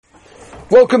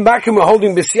Welcome back, and we're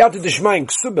holding B'siyata D'Shmaim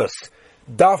Ksubas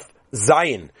Daf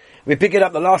Zayin. We pick it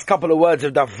up the last couple of words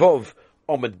of Daf Vov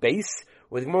Omid Beis,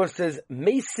 where the Gemara says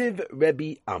Meisiv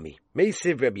Rebbe Ami.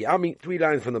 Meisiv Rebbe Ami, 3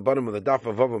 lines from the bottom of the Daf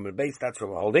of Vov Omid Beis. That's what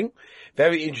we're holding.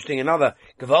 Very interesting. Another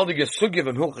Gevaldige Sugya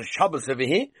of Hilchos Shabbos over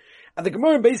here, and the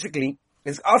Gemara basically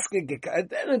is asking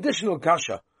an additional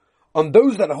kasha on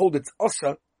those that hold its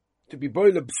osa to be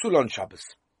boile b'sul on Shabbos.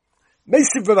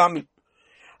 Meisiv Rebbe Ami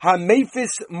Ha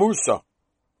Meifis Mursa.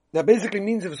 That basically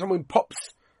means if someone pops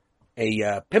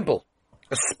a pimple,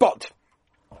 a spot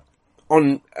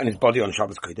on his body on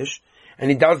Shabbos Kodesh,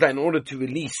 and he does that in order to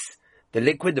release the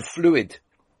liquid, the fluid,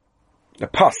 the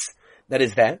pus that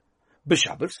is there,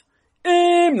 b'Shabbos,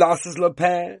 if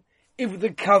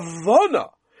the kavana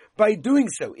by doing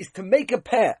so is to make a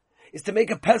pair, is to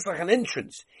make a pesach, an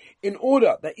entrance, in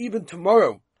order that even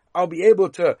tomorrow I'll be able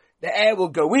to, the air will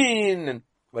go in and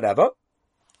whatever,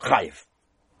 chayiv.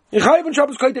 Chayiv on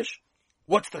Shabbos Kodesh.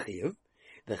 What's the chayiv?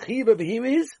 The chayiv over here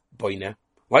is boina.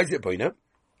 Why is it boina?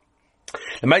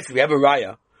 The mitzvah, we have a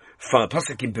raya from a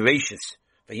pasuk in Bereshis,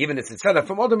 even it's itself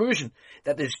from Adam Rishon,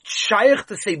 that there's shaykh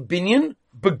to say binyan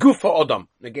begufa Adam.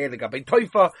 Again, the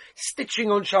toifa, stitching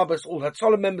on Shabbos, all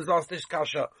Hatzalah members ask this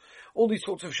kasha, all these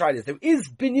sorts of shaylas. There is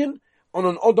binyan on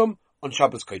an Adam on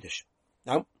Shabbos Kodesh.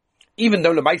 Now, even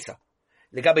though lemaisa,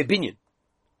 the gabe binyan,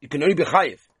 you can only be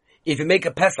chayiv if you make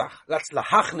a Pesach, that's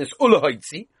lahachnis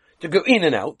ulahoitzi, to go in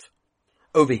and out.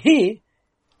 Over here,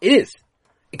 it is.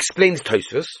 Explains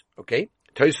Tosfos, okay?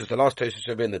 Tosfos, the last Tosfos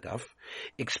over in the Daf,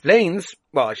 explains,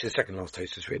 well, actually the second last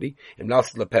Tosfos really, in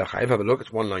last Leper Chayiv, have a look,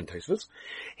 it's one line Tosfos.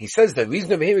 He says the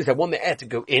reason over here is I want the air to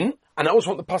go in, and I also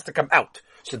want the pus to come out.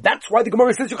 So that's why the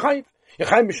Gemara says you're Chayiv. You're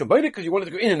Chayiv Mishum Boine, because you want it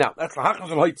to go in and out. That's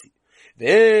lahachnis ulahoitzi.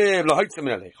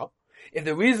 If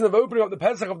the reason of opening up the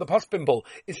Pesach of the pus pimple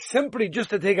is simply just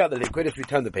to take out the liquid, if you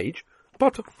turn the page,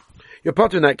 potter. You're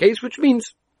potter in that case, which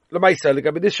means, Lamaisa,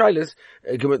 this Shilas,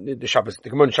 the Shabbos, the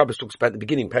Gemara Shabbos talks about the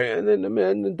beginning, and then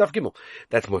Daf Gimel.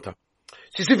 That's mutter.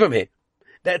 So you see from here,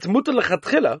 that's mutter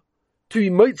lechatchila, to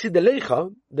yimoitzi the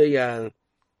lecha, the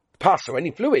pus or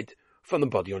any fluid, from the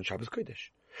body on Shabbos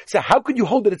Kodesh. So how could you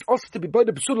hold that it's also to be by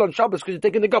the psul on Shabbos because you're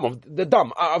taking the gum of the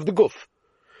dam of the guf?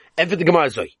 And for the Gemara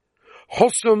Zoi,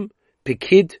 Hosum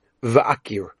Pekid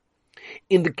va'akir.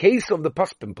 In the case of the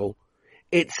pus pimple,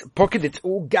 it's pocket, it's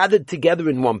all gathered together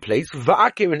in one place,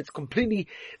 va'akir, and it's completely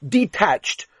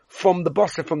detached from the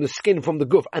bossa, from the skin, from the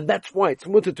guf, and that's why it's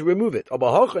mutter to remove it. In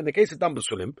the case of dam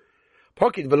b'sulim,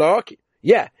 pocket v'la'akir.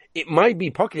 Yeah, it might be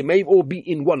pocket, it may all be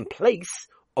in one place,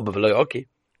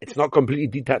 it's not completely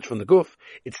detached from the guf,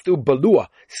 it's still balua,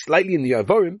 slightly in the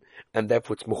avorim, and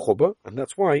therefore it's mechuba, and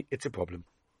that's why it's a problem.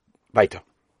 Weiter.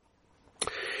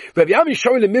 Rabbi Ami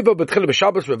showing the mitzvah b'tchila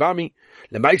b'Shabbos. Rabbi Ami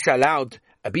lemaisa allowed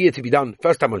a biyah to be done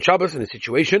first time on Shabbos in a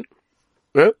situation,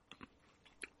 and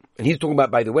he's talking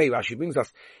about, by the way, Rashi brings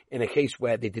us in a case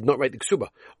where they did not write the ksuba.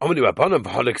 What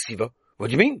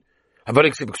do you mean?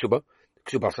 There's no ksuba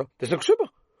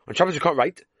on Shabbos. You can't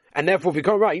write, and therefore, if you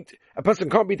can't write, a person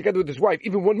can't be together with his wife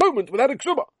even one moment without a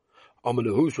ksuba.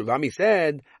 Rabbi Ami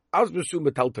said,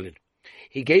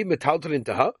 he gave metaltalin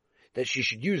to her that she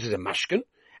should use as a mashkin,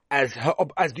 as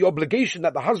the obligation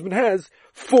that the husband has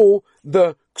for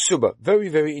the ksuba. Very,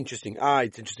 very interesting.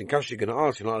 It's interesting. Kashi, you're going to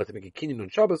ask, you're not allowed to make a kinyan on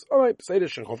Shabbos. Alright,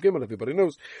 everybody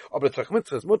knows.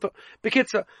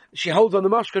 Bekitza, she holds on the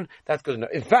mashkin, that's good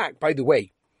enough. In fact, by the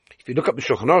way, if you look up the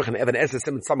Shulchan Aruch and Even Ezer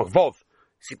Siman Samach Vov,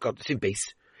 Siv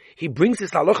base, he brings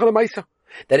this la'alocha l'maisa,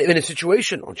 that in a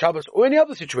situation on Shabbos or any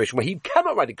other situation where he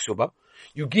cannot write a ksuba,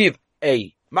 you give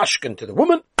a mashkin to the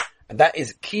woman, and that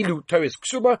is kilu Torah's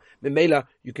ksuba. Memela,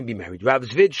 you can be married. Rav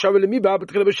Zvid Shaveh Lemiba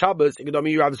b'tchila b'Shabbos.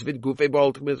 Igedomi Rav Zvid Gufei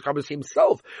Bal Tchila Shabbos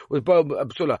himself was Bal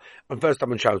Absula on first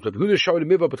time on Shabbos. But Huda Shaveh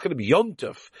Lemiba b'tchila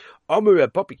b'Yontef. Amar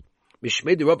Papi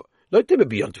Mishmei the Rabba. Not to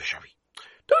be Yontef Shavi.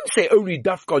 Don't say only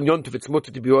dafka on Yontef. It's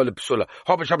mutter to be all Absula.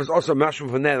 Haba Shabbos also mashum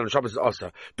from there on Shabbos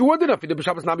also. Do what enough in the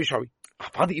Shabbos Nabi Shavi.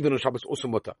 After even on Shabbos also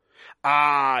mutter.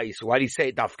 So why do you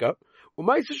say Dafka?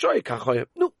 Umay Sashoy Kachoya.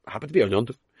 No, happen to be on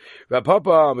Yontef. Rav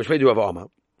Papa, he's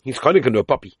chaylik into a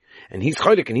puppy, and he's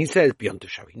chaylik, and he says beyond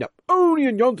Shavi. No, only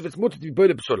in Yontif it's mutter to be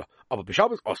boiled b'sola. Aber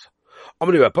b'Shabbos also.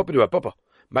 Amar Rav Papa,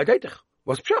 my gaitich.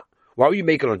 What's pshat? Why are you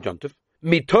making on Yontif?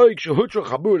 Mitoik shehutra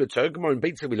chabur l'tzarek. In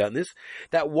Beit we learn this,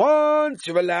 that once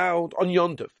you're allowed on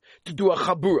Yontif to do a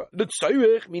chabura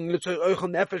l'tzarek, meaning l'tzarek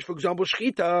oichel nefesh, for example,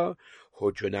 shchita.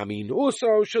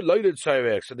 Also, so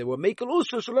they were making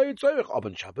also Shalay Tzarech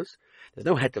on Shabbos. There's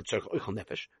no head of Tzarech Oichel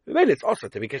Nefesh. Really, it's also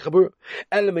to make a Chabur.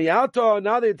 Elamayata,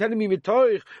 now they're telling me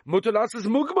Mitoich, Mutalas is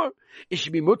Mugmar. It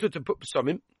should be mutter to put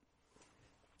some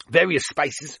various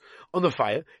spices on the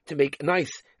fire to make a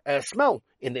nice smell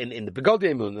in the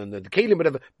begodim and the kelim,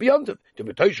 whatever, beyond it.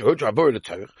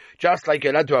 Just like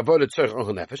you're allowed to avoid it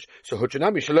on nefesh, so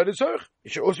huchanami shall let it tzorch. You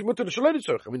should also mutter shall let it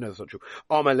tzorch. I mean, that's not true.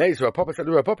 Amalei, so a papa said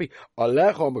to a puppy,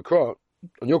 Alech or Makra.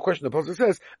 On your question, the pasuk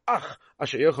says, Ach,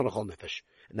 asher yochon achol nefesh.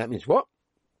 And that means what?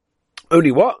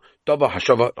 Only what? Dava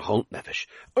hashava achol nefesh.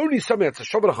 Only something that's a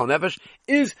shava achol nefesh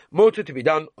is motor to be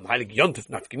done on heilig yontif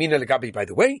nafkamina legabi. By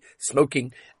the way,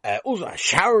 smoking, also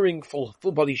showering, full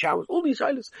body showers, all these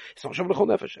items. It's not shava achol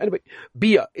nefesh. Anyway,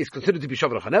 beer is considered to be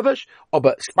shava achol nefesh,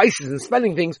 but spices and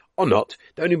smelling things are not.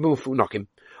 They only move for knocking.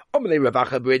 Omelei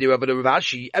Ravacha Bredi Rabba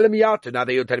Ravashi Elamiyata. Now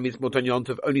they are telling me it's Moton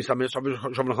Yontov only some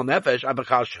Shavachon Nefesh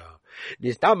Abachasha.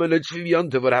 This Daman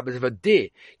Yontov. What happens if a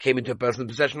deer came into a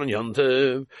person's possession on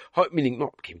Yontov? Meaning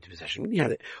not came into possession. He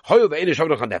had it. However, in a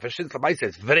Shavachon Nefesh, since the Bible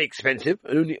says it's very expensive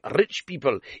and only rich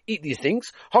people eat these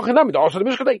things. Hachanamid also the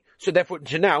Mishkadei. So therefore,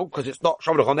 now because it's not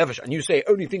Shavachon Nefesh, and you say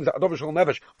only things that are Shavachon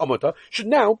Nefesh Amota should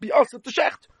now be asked to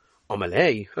Shecht. In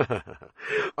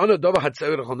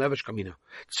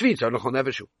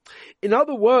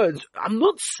other words, I'm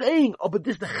not saying, but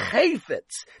this the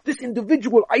chayfetz. This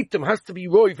individual item has to be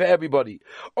roy for everybody.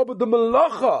 But the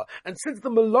malacha, and since the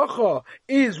malacha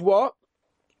is what?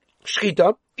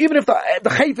 Shchita, even if the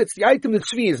chayfetz, the item, the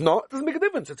tzvi is not, it doesn't make a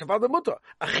difference. It's about the mutter.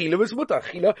 Achila is mutter.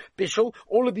 Achila, bishul,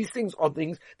 all of these things are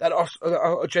things that are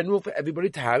general for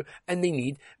everybody to have, and they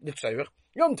need the tzarech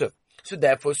yomtiv. So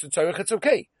therefore, it's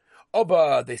okay.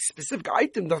 But the specific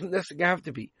item doesn't necessarily have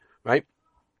to be, right?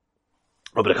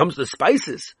 But when it comes to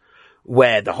spices,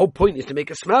 where the whole point is to make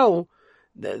a smell,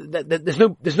 there's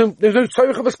no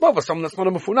tzorich of a smell for someone that's not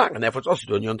a mefunak, and therefore it's also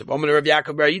doing yontif. Omer Rav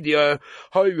Yaakov Bar Yidia,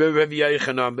 Hoy Rav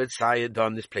Yochanan B'Tzayed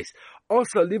on this place.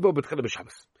 Also, libo b'tchila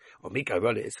b'Shabbos. Or Mika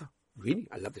Rola is really.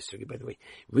 I love this story, by the way.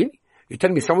 Really. You're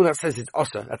telling me someone that says it's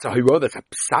asa, that's a hira, that's a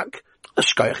psak, a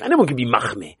shkoyach. Anyone can be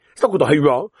machmeh. It's not called a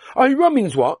hira. A hira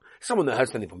means what? Someone that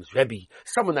has something from his rebbe,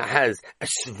 someone that has a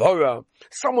svara,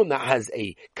 someone that has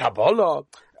a kabbalah.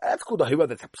 That's called a hira,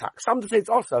 that's a psak. Some say it's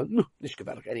asa. No,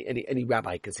 any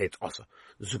rabbi can say it's asa.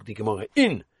 Zukti Gemara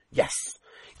in. Yes.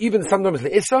 Even sometimes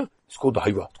the issa, it's called the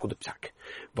hira, it's called the psak.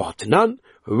 V'hatanan,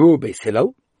 Huru Beis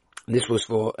Hillel. This was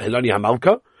for Helani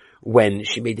Hamalka, when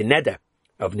she made the neder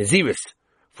of Naziris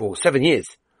for 7 years.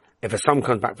 If a son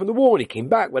comes back from the war and he came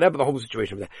back, whatever the whole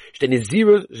situation was there. So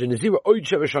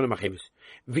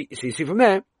you see from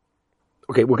there,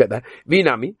 okay, we'll get there.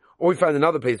 Vinami, or we find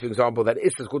another place, for example, that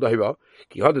is called Ahira.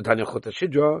 We're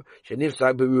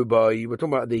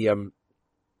talking about the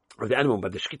animal,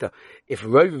 but the shkita. If a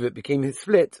row of it became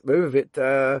split, row of it,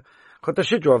 chota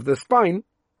shidra of the spine,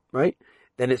 right?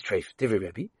 Then it's treif. Divi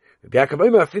Rebbe. Rabbi Yaakov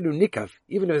Omer afilu nikav,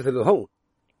 even if there's a little hole.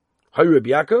 How Rabbi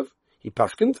Yaakov? He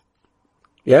paskins,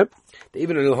 yeah, that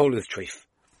even a little hole is treif.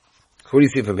 What do you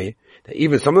see from here? That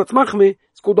even someone that's machmeh,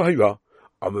 it's called the hira.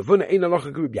 Amavuna ein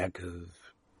alacha Rabbi Yaakov.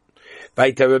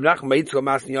 Weiter Rabbi Nachman Yitzchak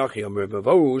Masni Yachi Rabbi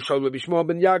Vohu Shal Rabbi Shmuel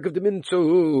ben Yaakov de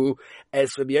Minzu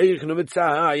Es Rabbi Yochanan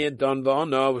Mitzayed Don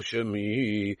V'Anav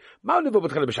Shemi Ma'u Nivu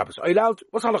B'Tchila B'Shabbos. Are you allowed?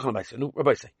 What's halacha on B'Shabbos? No,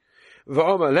 Rabbi say.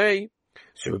 V'Amalei.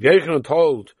 So Rabbi Yochanan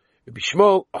told Rabbi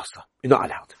Shmuel, Asa, you're not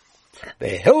allowed.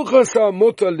 The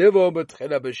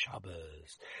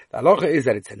halacha is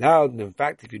that it's allowed, and in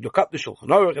fact, if you look up the Shulchan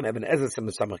Aruch and Even Ezra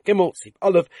Samach Gimel, Sif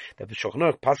Aleph, that the Shulchan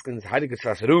Aruch paskins Heilige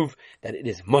Sasaruv, that it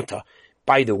is mutter.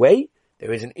 By the way,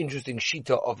 there is an interesting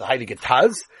shita of the Heilige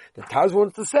Taz. The Taz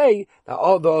wants to say that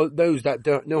although those that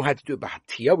don't know how to do it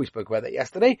b'hatiyah, we spoke about that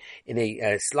yesterday, in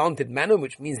a slanted manner,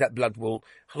 which means that blood will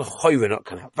not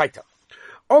come out. Weiter.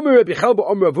 Omer Rabbi Chelba,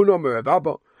 Omer Ravuna, Omer Rav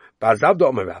Abba, Ba'azavda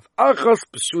Omer Rav. Achas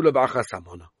Pesula B'achas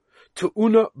Amona.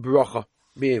 Tu'una Bracha.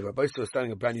 Me, Rabbi, still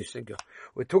starting a brand new sugya.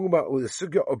 We're talking about the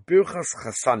sugya of Birchas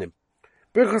Chasanim.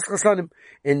 Birchas Chasanim.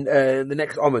 In the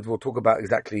next Amud, we'll talk about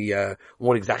exactly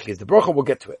what exactly is the bracha. We'll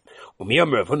get to it.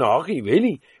 Umiyam Ravuna Achi,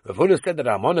 really? Ravuna said that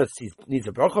Amona needs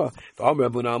a bracha. V'Amar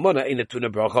Ravuna Amona ain't a tuna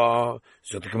bracha.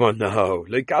 So come on, no.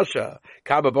 Like Kasha.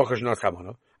 Kaba bracha shnas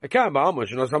Amona. A kaba Amona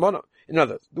shnas Amona. In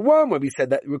other words, the one where we said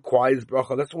that requires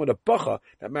bracha, that's the one, a bracha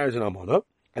that marries an Amona.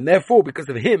 And therefore, because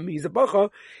of him, he's a bacha,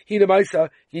 he the Maisa,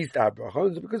 he's the bracha,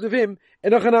 and so because of him,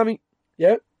 enochanami.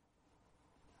 Yeah?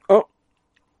 Oh.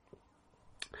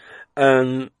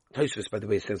 Tosfos, by the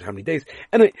way, says how many days.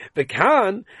 Anyway, the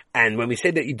Khan, and when we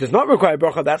say that he does not require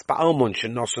bracha, that's ba'almon,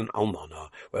 shenosan almana.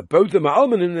 Where both of them are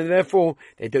almonin, and therefore,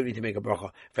 they don't need to make a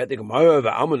bracha.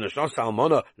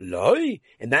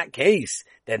 In that case,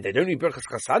 then they don't need brachas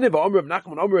chasanim, but Omer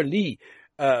Nachman, Omer Li,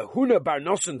 Huna bar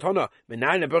nosan tona,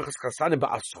 menayna brachas chasanim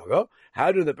ba'asara.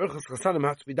 How do the brachas chasanim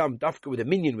have to be done? Dafka with a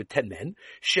minion with 10 men.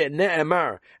 She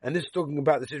ne'emar, and this is talking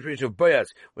about the situation of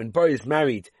Boaz, when Boaz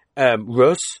married,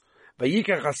 Rus,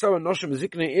 Vayikach Hasar Noshim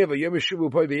Zikne Eva Yom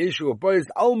Yeshuvu Poi V'Yeshu Boys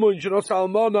Almon Shanos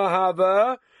Almona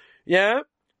Hava. Yeah.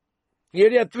 He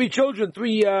had 3 children,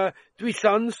 3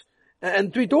 sons,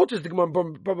 and 3 daughters. The Gemara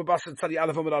Baba Basra Tzadi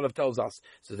Aleph Amud Aleph tells us.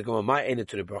 So the Gemara, my Eina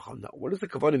to the Bracha. Now, what does the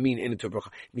Kavanah mean, Eina to the Bracha?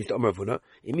 It means the Amar Avuna.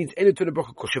 It means Eina to the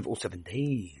Bracha Koshev all 7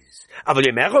 days. Aval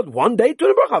Yom Echad, 1 day to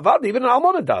the Bracha. Vad, even an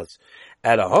Almana does.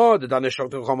 Elaha, the Danish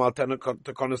Shok to Chomal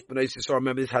Tekonos B'nai Sisor.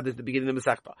 Remember this had at the beginning of the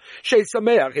Masechta. Shei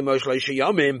Sameach Imosh Leisha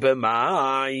Yamim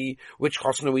B'mai. Which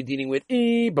Chosna are we dealing with?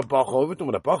 B'Bacha. We're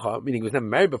talking about a Bacha, meaning he was never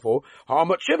married before. How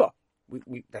much Shiva?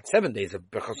 That's 7 days of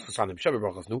Berachos Chasanim, Sheva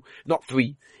Berachos, no, not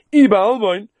 3. Iba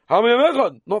Almoin, Hamay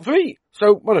Yemechad, not 3.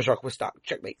 So, Monashach, we're stuck.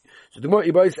 Checkmate. So, the more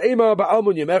Iba is Ema, Ba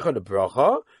Almon Yemechad, the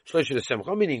Bracha, Shlosh the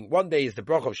Simcha, meaning 1 day is the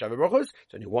Bracha of Sheva Berachos,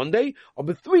 it's only 1 day, or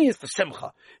but 3 is the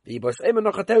Simcha. The Iba is Ema,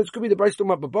 Nachatel, it could be the Bryce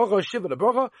Duma, Babacha, Shiva, the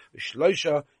Bracha,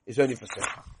 Shlosha is only for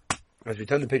Simcha. As we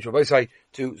turn the page of Isai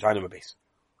to Zainam Abes.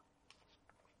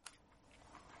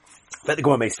 Let the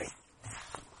go on Mesei.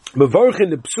 Mevorchin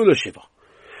the Psula Shiva.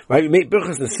 Right, we make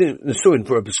Berachos Nesuin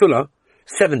for a Basula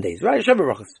 7 days. Right, Sheva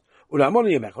Berachos. Ulamona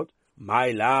Yemechot.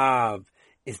 My love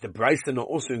is the Bryson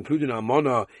also including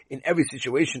Almona in every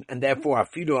situation, and therefore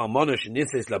Afidu Almona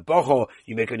Shenises La Bocho.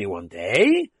 You make only 1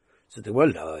 day. So the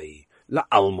word La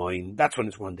Almoin. That's when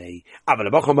it's 1 day. Aval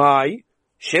Bocho Mai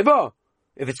Shiva.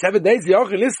 If it's 7 days, the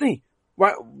Archon listening.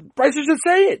 Why? Bryson should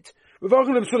say it.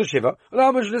 Mevorchin the Basula Shiva.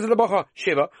 Ulamona Shenises La Bocho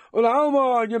Shiva.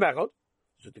 Ulamona Yemechot.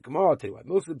 So the Gemara, I'll tell you what,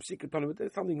 most of the Psikatonim,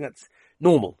 there's something that's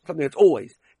normal, something that's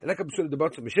always. The Leka Psula de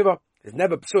Batzah Meshiva is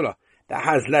never Psula that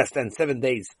has less than 7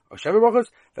 days of Sheva Brachos.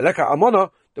 The Leka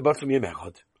Amona de Batzah Yom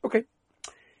Echad. Okay.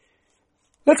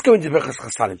 Let's go into Berachos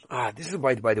Chasanim. This is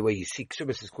why, by the way, you see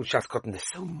Ksubas is called Shas Cotton. There's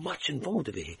so much involved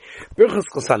over here. Berachos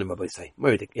Chasanim, Rabbi say.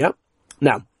 Moedik, yeah?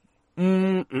 Now.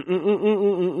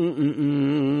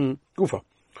 Gufa.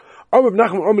 Rav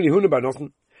Nachman Omer Yehuna Bar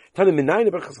Nosson. How do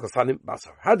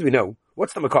we know?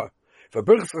 What's the makar? For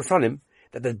Berachos Chasanim,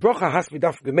 that the bracha has to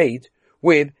be made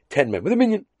with 10 men, with a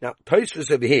minion. Now, Tosfos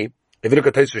over here, if you look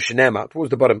at Tosfos Shenema, towards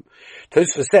the bottom,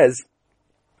 Tosfos says,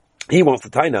 he wants the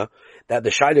taina, that the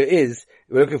shaila is,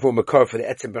 we're looking for a makar for the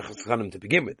etzem Berachos Chasanim to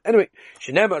begin with. Anyway,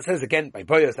 Shenema says again, by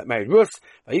boyas that married Rus,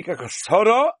 Vayikach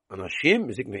Hasara, Anashim,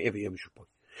 Zikne Evi Yom Shupot.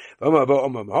 So we have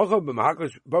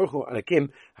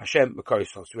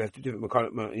 2 different makar,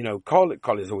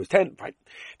 call is always 10, right?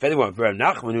 If anyone, Rav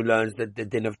Nachman, who learns the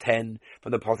din of 10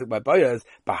 from the pasuk by Boyaz,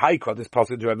 Bahaikot, this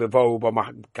pasuk to Rav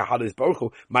Kahalis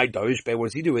Baruch, my Dorish, what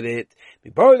does he do with it?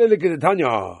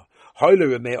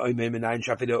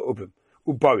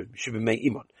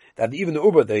 That even the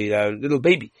Uber, the little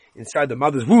baby inside the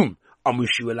mother's womb,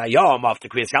 Amushu elayam after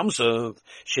Kriyas Yamsov,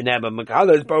 Shenema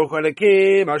Makalas Baruch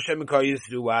Alekim, Hashem Mekayis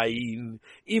Ruaim.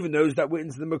 Even those that went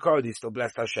into the Makar, they still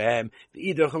blessed Hashem. The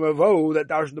Idach Mavo, that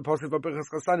Darshan the Pasuk of Berachos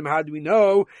Chasanim, how do we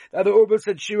know that the Uber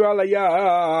said Shira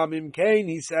Layam? Imkain,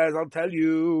 he says, I'll tell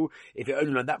you, if you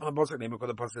only learn that from the Pasuk, name of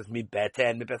the Pasuk says, Mi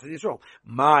Beten, Mi Beten Yisrael.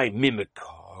 My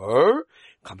Mimikar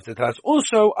comes to tell us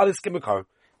also, Al Iske Makar,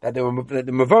 that the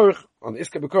Mavarch on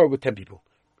Iske Makar with 10 people.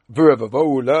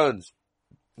 V'Ravavo learns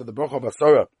that the bracha of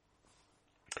Asara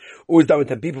always done with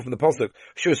 10 people from the pasuk.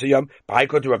 Shur Siyam,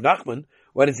 B'Haikot to Rav Nachman.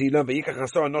 What does he learn? V'Yikach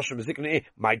Asara Noshim Zikne.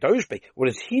 My Dorishbe. What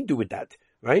does he do with that?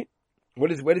 Right? Where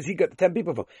does he get the 10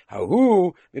 people from? How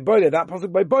who? That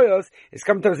pasuk by Boyas is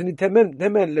coming to us in the 10 men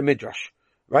lemidrash.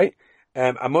 Right?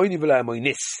 Amoni v'la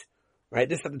Amoinis. Right?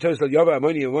 This that the Torah says Yava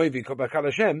Amoni Amoivi Kobakal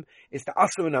Hashem is the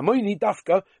Asu and Amoni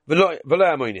Dafka v'la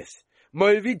Amoinis.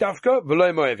 Moivi Dafka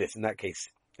v'la Moivis in that case.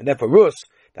 And therefore Rus,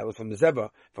 that was from the Zeba,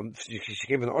 she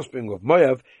came from the offspring of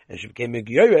Moav, and she became a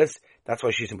Gyoris, that's why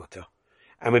she's a mutter.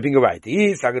 And we're being right.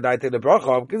 He's Sagadai to the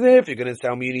bracha, because if you're going to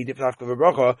tell me you need to have a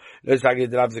bracha, let's Sagadai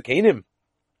to have Zakanim.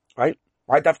 Right?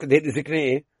 Why Dafka to hit the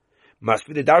Zikne? Must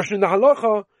be the Darshan in the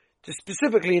Halacha, to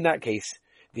specifically in that case.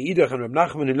 The Idach and Reb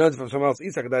Nachman who learns from someone else,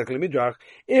 Sagadai to Midrach,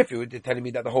 if you were telling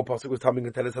me that the whole pasuk was coming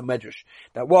to tell us a Medrash,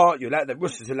 that what? That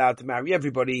Rus is allowed to marry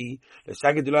everybody, the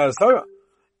Sagadai Sarah,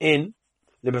 in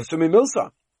the Masumi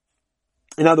Milsa.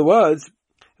 In other words,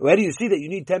 where do you see that you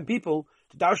need 10 people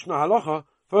to darshna halacha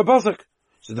for a pasuk?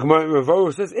 So the Gemara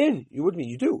Ravo says, you would mean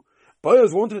you do.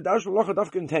 Boyas wanted to darshna halacha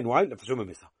dafka in 10. Why? To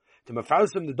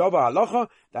mafalsim the dova halacha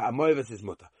that Amoyves is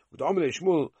mutter. With Omer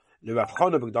Shmuel le Rav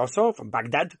Chana B'Gdarso from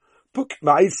Baghdad, puk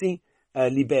ma'isi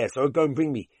liber. So go and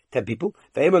bring me 10 people.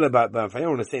 If I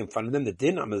want to say in front of them the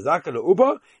din amazaka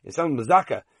leuba is some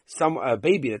mazaka, some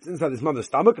baby that's inside his mother's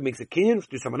stomach and makes a kinyan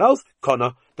to someone else.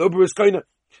 Kana the uber is kana.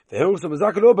 The hills of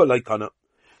Mazaka Loba like Kana.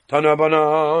 Tana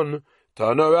Banan,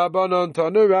 Tana Rabbanon,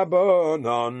 Tana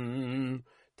Rabbanon,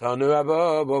 Tana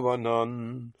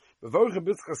Rabbanon. Bevorchen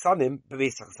bis Chasanim,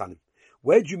 beweist Chasanim.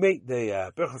 Where'd you make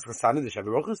the Birchas Chasanim, the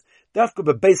Shavuot? Dafka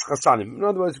bebeis Chasanim. In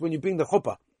other words, when you bring the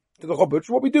chuppah to the chuppah, which is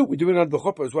what we do. We do it under the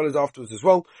chuppah as well as afterwards as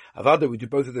well. Avada, we do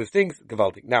both of those things.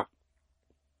 Gavaldik. Now,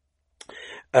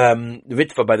 the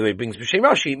Ritva, by the way, brings B'Shem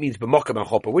Rashi. It means b'mokam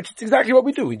chuppah, which is exactly what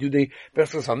we do. We do the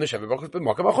Birchas Chasanim, the Shavuot,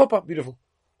 b'mokam chuppah. Beautiful.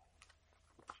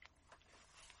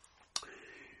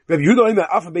 Rabbi Yehuda Omer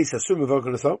Afa Beis Asur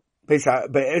Mevorchen Asa Beis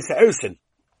Ersin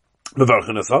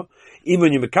Mevorchen Asa, even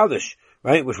when you Mekadosh,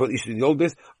 right, which what used to be in the old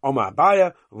days, Omar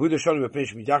Abaya, Yehuda Shonim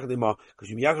Mepenish Miyachad Ema, because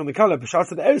you Miyachad Mekala B'Shas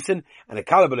the Ersin, and the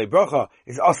Kala B'Lei Bracha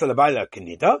is Asa L'Bayla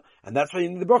Kenida, and that's why you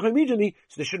need the Bracha immediately,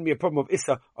 so there shouldn't be a problem of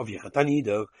Issa of Yechatani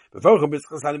Yidok. Mevorchen Beis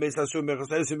Chasanim Beis Asur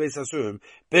Mevorchen Ersin Beis Asur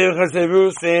Birchas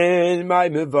Erusin Mai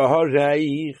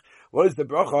Mevorach. What is the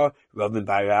bracha? Rabban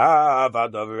Barav,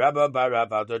 Rabban Barav,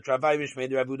 Travay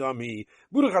Mishmei Rabudami.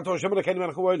 Buddha Chator Shem Lekeni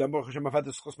Man Choylam. Baruch Hashem, I've had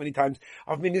this discussed many times.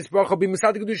 I've been this bracha be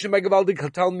Masad Kedushin by Gavaldik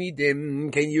Talmidim.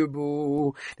 Ken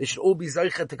Yirbu. They should all be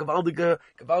Zeicha to Gavaldige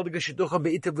Shidducha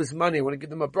Be'itav with money. I want to give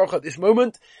them a bracha at this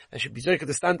moment. They should be Zeicha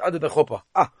to stand under the chuppah.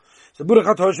 So Buddha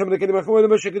Chator Shem Lekeni Man Choylam.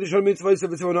 Moshe Kedushin Mitzvah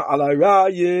Yisavona Alay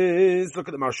Rayis. Look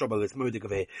at the Marshal List. Moedik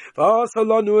of He.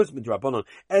 Vasalanus Midrabanon.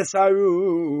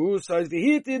 Esaru. Says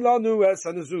Vihiti Lan. Yeah.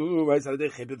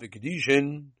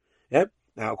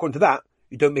 Now, according to that,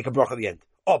 you don't make a bracha at the end.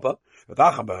 But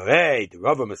the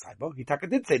Rava Messiah, he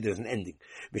did say there's an ending.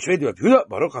 Okay?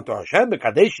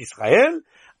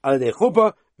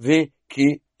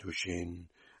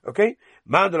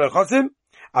 Mandal Chosim,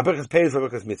 Aberchas Peis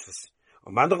Aberchas Mitzvahs.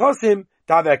 Or Mandal Chosim,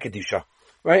 Daver Kedusha.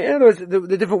 Right? In other words,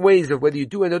 the different ways of whether you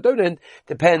do end or don't end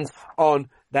depends on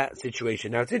that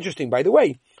situation. Now, it's interesting, by the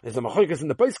way, there's a machoikas in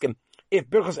the poskim. If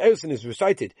Birchas Ersin is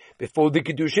recited before the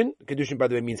Kedushin by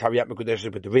the way means Hariyat Mekudesh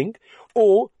with the ring,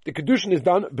 or the Kedushin is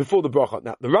done before the bracha.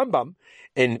 Now, the Rambam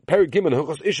in Perik Gimel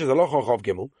Hilchos Ishas Halacha Chav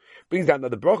Gimel brings down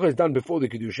that the bracha is done before the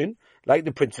Kedushin, like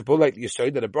the principle, like the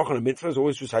Yesod, that a bracha and a mitzvah is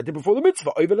always recited before the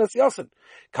mitzvah. Over Las Yasin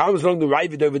comes along the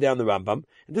Ravid over there on the Rambam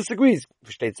and disagrees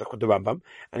with the Rambam,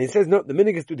 and he says no, the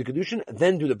minig is do the Kedushin and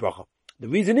then do the bracha. The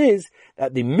reason is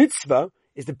that the mitzvah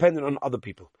is dependent on other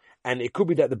people. And it could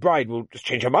be that the bride will just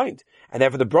change her mind. And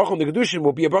therefore the bracha on the Kedushin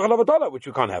will be a bracha lavatala, which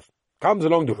you can't have. Comes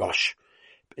along the Rosh.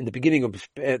 In the beginning of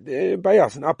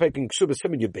Bayas, and Apek and Ksubas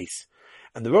in your base.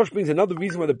 And the Rosh brings another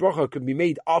reason why the bracha could be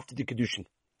made after the Kedushin.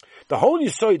 The whole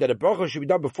Yesod that a bracha should be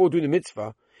done before doing the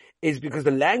mitzvah is because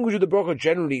the language of the bracha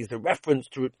generally is the reference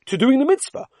to doing the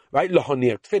mitzvah. Right? When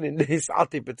it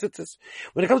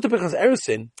comes to Birchas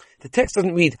Ersin, the text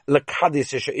doesn't read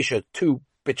L'kadis isha to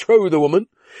betroth the woman.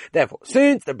 Therefore,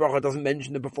 since the bracha doesn't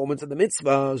mention the performance of the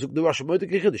mitzvah,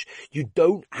 you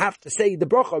don't have to say the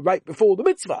bracha right before the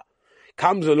mitzvah.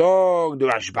 Comes along the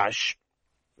Rashbash,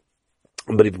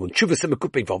 unbelievable,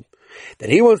 then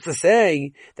he wants to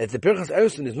say that the Birchas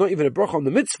Ersin is not even a bracha on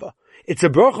the mitzvah. It's a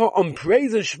bracha on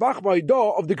praise and shvach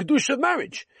b'aidah of the kedusha of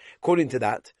marriage. According to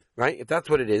that, right? If that's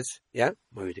what it is, yeah,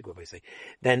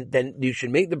 then you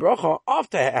should make the bracha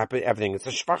after everything. It's a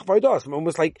shvach b'aidah. It's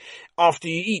almost like after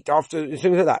you eat, after things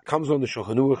like that. Comes on the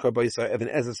Shulchan Aruch, Evan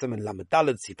Ezrasim and Lamed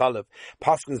Daled Sifalev.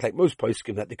 Paskins like most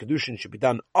poskim that the kedushin should be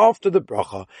done after the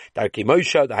bracha. Darkei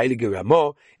Moshe, the Heilige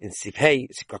Ramah in Sifhei,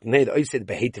 Sikotnei, the Oisei,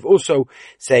 the Behetiv also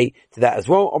say to that as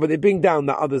well. But they bring down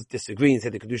that others disagree and say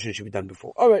the kedushin should be done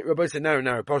before. All right, Rabbi said, now,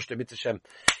 Pashto, Mitzvah Shem.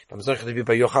 Then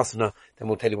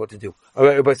we'll tell you what to do. All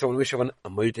right, Rabbi, so I want to wish everyone a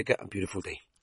beautiful day.